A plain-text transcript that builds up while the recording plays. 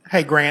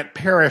Hey, Grant,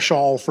 Parrish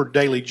Alford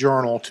Daily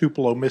Journal,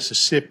 Tupelo,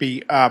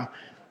 Mississippi.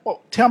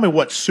 Well, tell me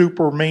what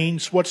super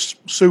means. What's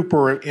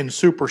super in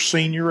super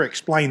senior?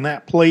 Explain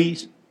that,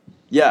 please.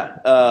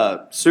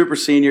 Yeah, super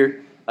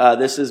senior.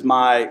 This is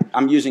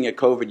I'm using a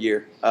COVID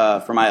year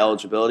for my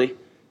eligibility.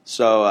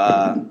 So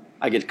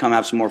I get to come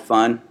have some more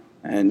fun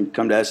and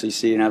come to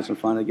SEC and have some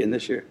fun again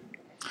this year.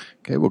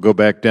 Okay, we'll go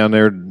back down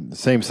there, the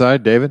same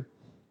side. David?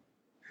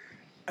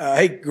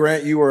 Hey,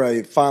 Grant, you were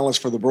a finalist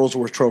for the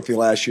Burlsworth Trophy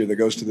last year that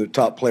goes to the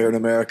top player in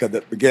America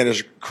that began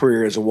his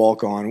career as a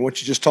walk-on. Why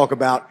don't you just talk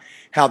about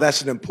how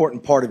that's an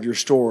important part of your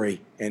story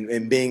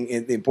and being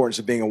the importance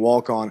of being a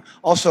walk-on.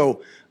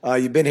 Also,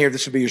 you've been here.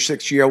 This will be your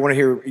 6th year. I want to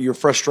hear your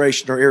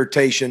frustration or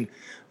irritation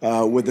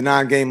with the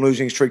 9-game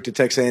losing streak to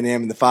Texas A&M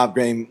and the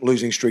 5-game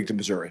losing streak to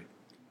Missouri.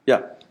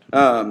 Yeah.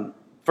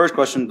 First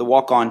question, the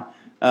walk-on.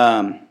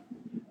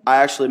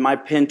 My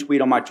pinned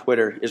tweet on my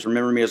Twitter is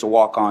remember me as a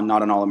walk-on,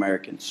 not an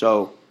All-American.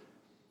 So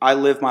I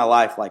live my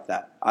life like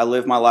that. I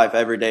live my life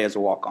every day as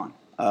a walk-on.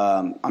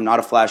 I'm not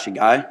a flashy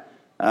guy.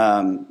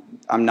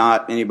 I'm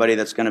not anybody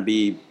that's going to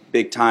be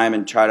big time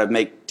and try to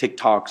make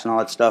TikToks and all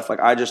that stuff.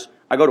 Like I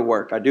go to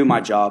work. I do my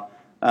job.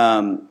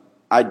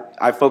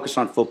 I focus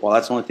on football.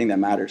 That's the only thing that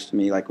matters to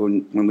me. Like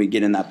when we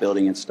get in that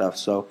building and stuff.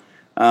 So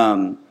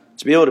to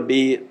be able to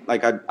be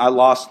like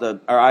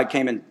I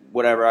came in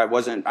whatever.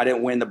 I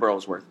didn't win the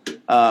Burlsworth.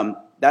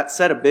 That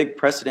set a big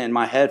precedent in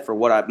my head for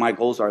what my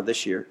goals are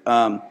this year.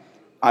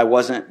 I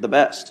wasn't the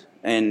best,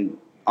 and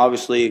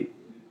obviously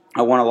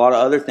I won a lot of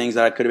other things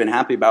that I could have been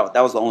happy about. That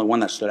was the only one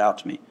that stood out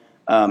to me.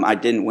 I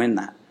didn't win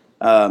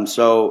that.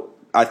 So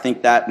I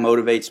think that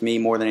motivates me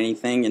more than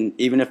anything. And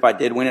even if I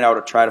did win it, I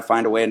would try to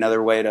find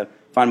another way to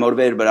find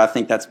motivated, but I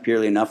think that's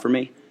purely enough for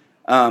me.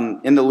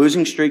 In the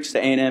losing streaks to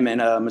A&M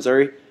and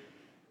Missouri,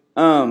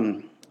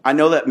 I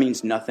know that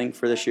means nothing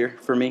for this year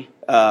for me.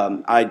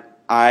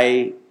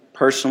 I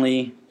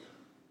personally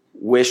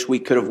wish we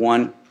could have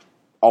won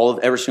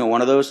every single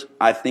one of those.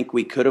 I think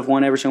we could have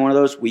won every single one of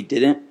those. We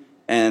didn't,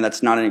 and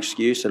that's not an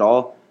excuse at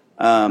all.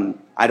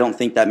 I don't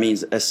think that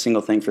means a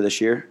single thing for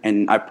this year,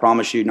 and I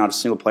promise you not a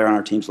single player on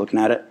our team's looking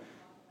at it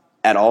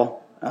at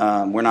all.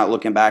 We're not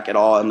looking back at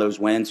all on those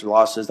wins or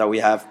losses that we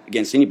have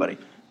against anybody.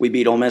 We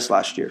beat Ole Miss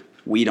last year.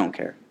 We don't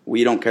care.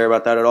 We don't care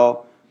about that at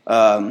all.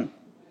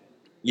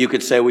 You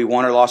could say we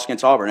won or lost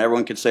against Auburn.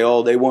 Everyone could say,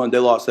 oh, they won, they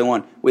lost, they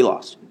won. We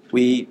lost.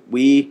 We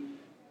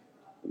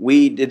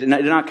did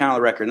not count on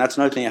the record. And that's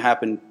another thing that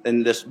happened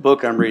in this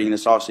book I'm reading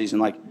this offseason.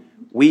 Like,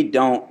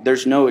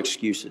 there's no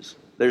excuses.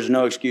 There's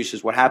no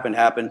excuses. What happened.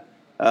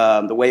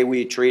 The way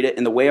we treat it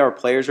and the way our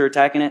players are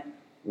attacking it,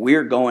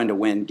 we're going to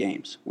win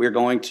games. We're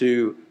going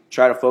to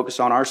try to focus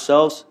on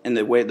ourselves in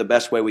the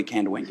best way we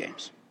can to win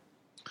games.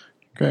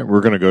 Okay,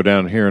 we're going to go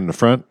down here in the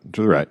front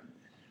to the right.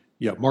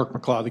 Yeah, Mark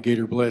McCloud, the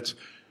Gator Blitz.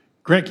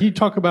 Grant, can you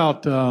talk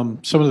about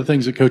some of the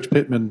things that Coach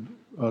Pittman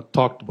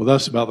talked with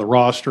us about the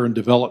roster and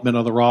development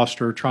of the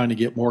roster, trying to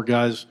get more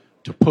guys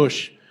to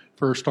push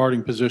for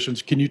starting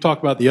positions? Can you talk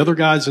about the other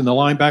guys in the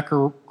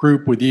linebacker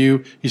group with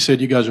you? He said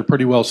you guys are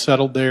pretty well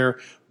settled there.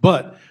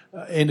 But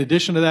in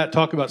addition to that,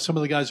 talk about some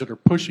of the guys that are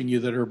pushing you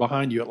that are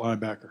behind you at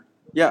linebacker.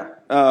 Yeah.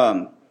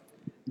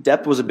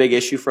 Depth was a big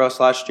issue for us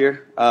last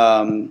year.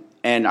 And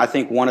I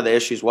think one of the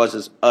issues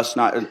was us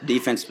not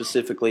defense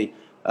specifically.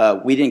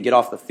 We didn't get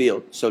off the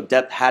field, so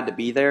depth had to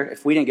be there.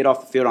 If we didn't get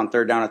off the field on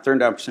third down, our third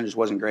down percentage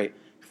wasn't great.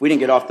 If we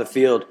didn't get off the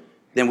field,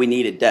 then we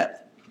needed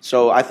depth.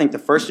 So I think the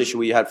first issue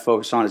we had to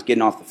focus on is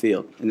getting off the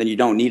field, and then you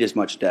don't need as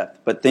much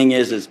depth. But thing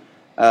is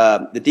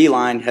the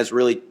D-line has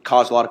really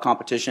caused a lot of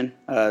competition,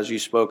 as you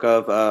spoke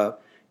of.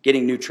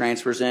 Getting new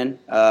transfers in,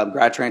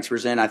 grad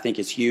transfers in, I think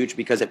is huge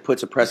because it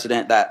puts a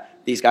precedent that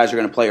these guys are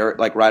going to play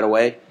like right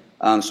away.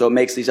 So it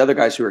makes these other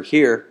guys who are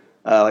here,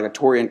 like a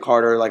Torian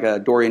Carter, like a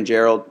Dorian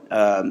Gerald,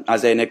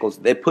 Isaiah Nichols,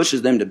 it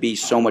pushes them to be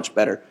so much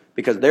better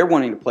because they're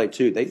wanting to play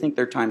too. They think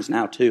their time's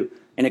now too,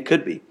 and it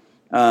could be.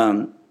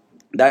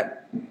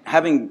 That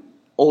having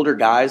older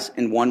guys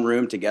in one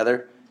room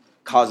together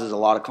causes a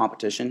lot of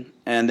competition.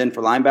 And then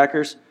for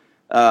linebackers,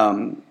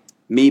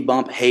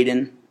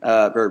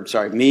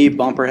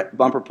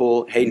 Bumper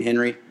Pool, Hayden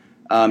Henry,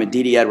 and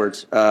Dede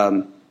Edwards,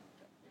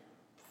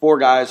 4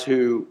 guys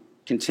who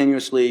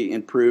continuously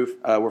improve.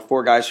 We're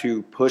 4 guys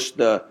who push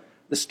the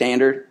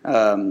standard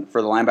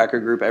for the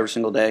linebacker group every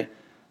single day.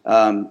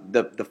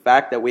 The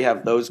fact that we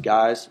have those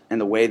guys and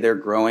the way they're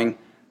growing,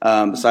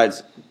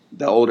 besides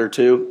the older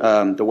 2,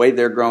 the way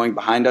they're growing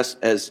behind us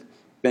has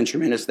been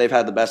tremendous. They've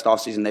had the best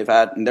offseason they've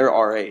had, and they're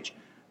our age.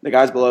 The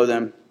guys below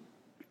them,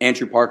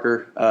 Andrew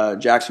Parker,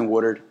 Jackson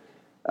Woodard,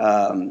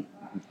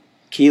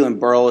 Keelan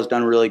Burrell has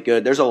done really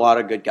good. There's a lot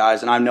of good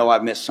guys, and I know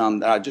I've missed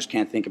some that I just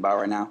can't think about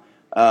right now.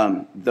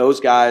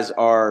 Those guys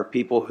are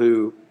people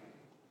who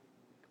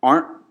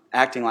aren't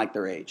acting like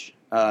their age.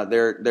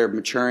 They're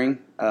maturing,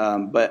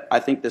 but I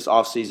think this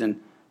offseason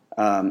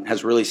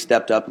has really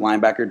stepped up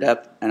linebacker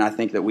depth, and I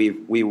think that we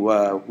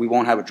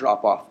won't have a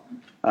drop off.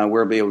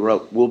 We'll be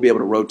able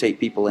to rotate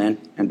people in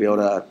and be able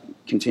to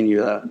continue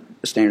the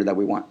standard that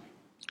we want.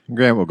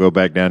 Grant, we'll go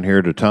back down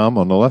here to Tom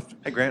on the left.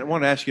 Hey, Grant, I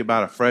want to ask you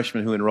about a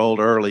freshman who enrolled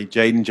early,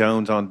 Jaden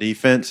Jones on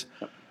defense.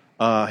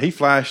 He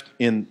flashed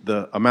in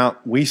the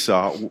amount we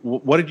saw.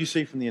 What did you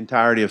see from the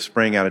entirety of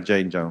spring out of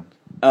Jaden Jones?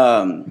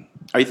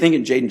 Are you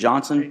thinking Jaden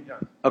Johnson?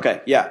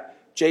 Okay, yeah.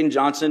 Jaden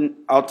Johnson,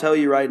 I'll tell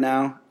you right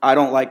now, I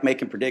don't like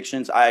making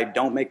predictions. I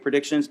don't make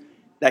predictions.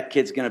 That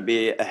kid's going to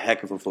be a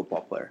heck of a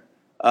football player.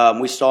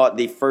 We saw it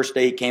the first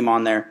day he came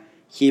on there.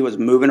 He was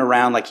moving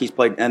around like he's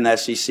played in the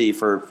SEC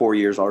for 4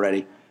 years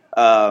already.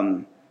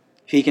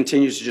 He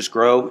continues to just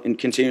grow and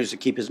continues to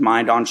keep his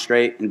mind on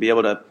straight and be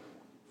able to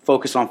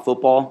focus on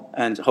football.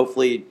 And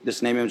hopefully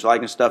this name, image,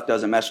 likeness stuff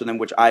doesn't mess with him,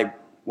 which I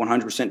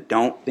 100%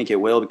 don't think it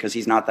will because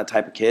he's not that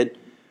type of kid.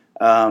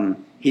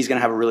 He's going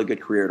to have a really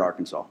good career at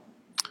Arkansas.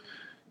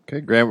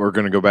 Okay, Grant, we're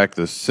going to go back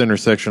to the center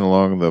section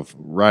along the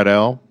right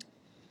aisle.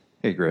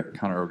 Hey, Grant.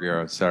 Connor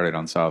O'Gara, Saturday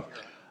Down South.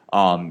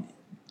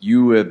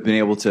 You have been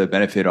able to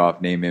benefit off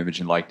name, image,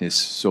 and likeness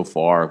so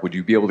far. Would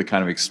you be able to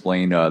kind of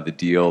explain the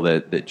deal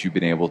that you've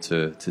been able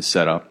to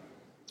set up?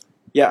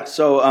 Yeah,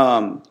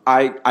 so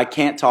I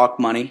can't talk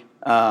money.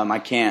 I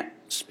can't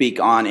speak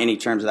on any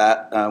terms of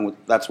that.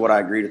 That's what I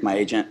agreed with my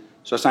agent.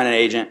 So I signed an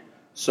agent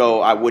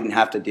so I wouldn't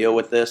have to deal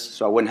with this.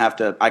 So I wouldn't have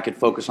to – I could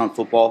focus on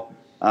football.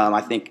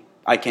 I think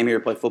I came here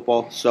to play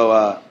football.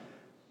 So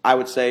I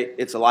would say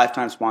it's a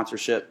lifetime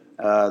sponsorship.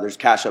 There's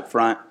cash up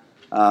front.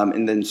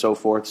 And then so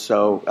forth.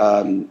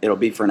 So it'll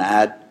be for an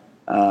ad.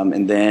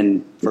 And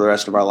then for the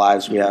rest of our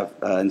lives, we have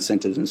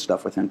incentives and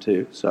stuff with him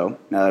too. So,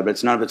 but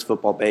it's none of it's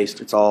football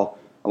based. It's all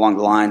along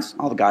the lines,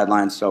 all the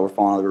guidelines. So we're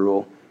following the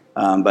rule.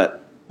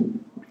 But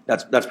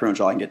that's pretty much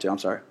all I can get to. I'm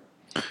sorry.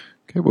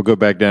 Okay, we'll go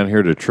back down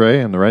here to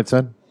Trey on the right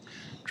side.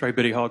 Trey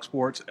Biddy, Hog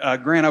Sports.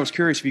 Grant, I was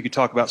curious if you could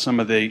talk about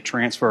some of the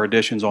transfer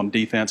additions on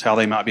defense, how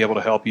they might be able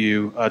to help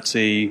you.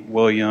 Utsey,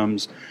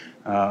 Williams,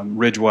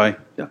 Ridgeway.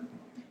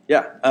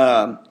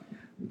 Yeah.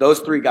 Those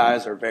three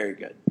guys are very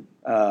good.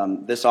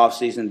 This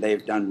offseason,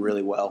 they've done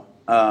really well.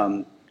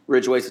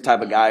 Ridgeway's the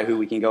type of guy who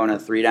we can go in a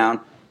 3-down,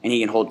 and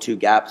he can hold 2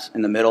 gaps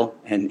in the middle,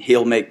 and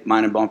he'll make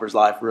mine and Bumper's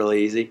life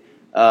really easy.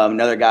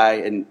 Another guy,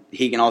 and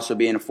he can also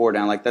be in a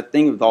 4-down. Like, the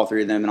thing with all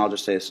three of them, and I'll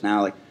just say this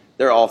now, like,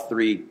 they're all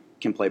three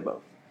can play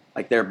both.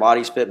 Like, their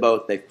bodies fit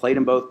both. They've played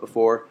them both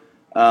before.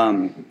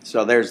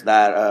 So there's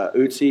that.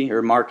 Utsey,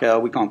 or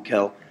Markel, we call him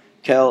Kel.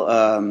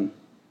 Kel,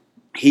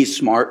 he's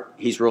smart.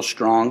 He's real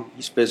strong.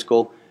 He's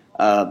physical.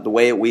 The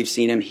way we've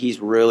seen him, he's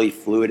really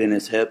fluid in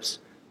his hips.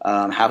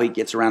 How he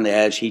gets around the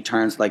edge, he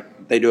turns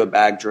like they do a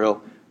bag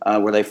drill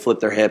where they flip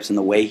their hips, and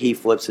the way he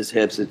flips his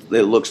hips, it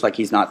looks like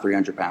he's not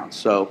 300 pounds.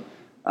 So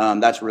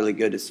that's really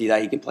good to see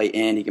that. He can play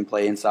in, he can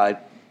play inside.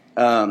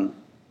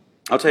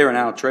 I'll tell you right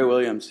now, Trey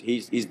Williams,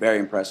 he's very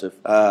impressive.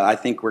 I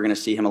think we're going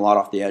to see him a lot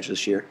off the edge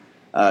this year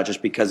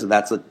just because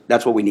that's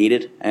what we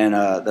needed, and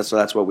that's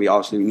what we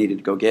obviously needed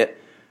to go get.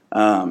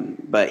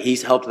 But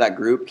he's helped that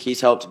group.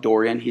 He's helped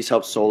Dorian. He's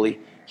helped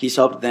Soley. He's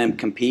helped them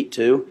compete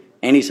too,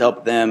 and he's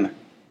helped them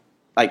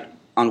like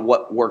on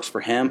what works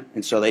for him,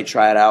 and so they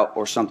try it out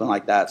or something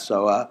like that.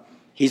 So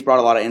he's brought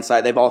a lot of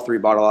insight. They've all three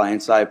brought a lot of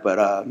insight, but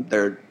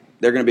they're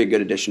going to be a good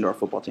addition to our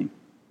football team.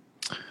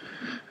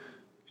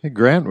 Hey,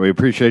 Grant, we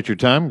appreciate your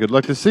time. Good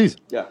luck this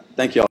season. Yeah, thank you all.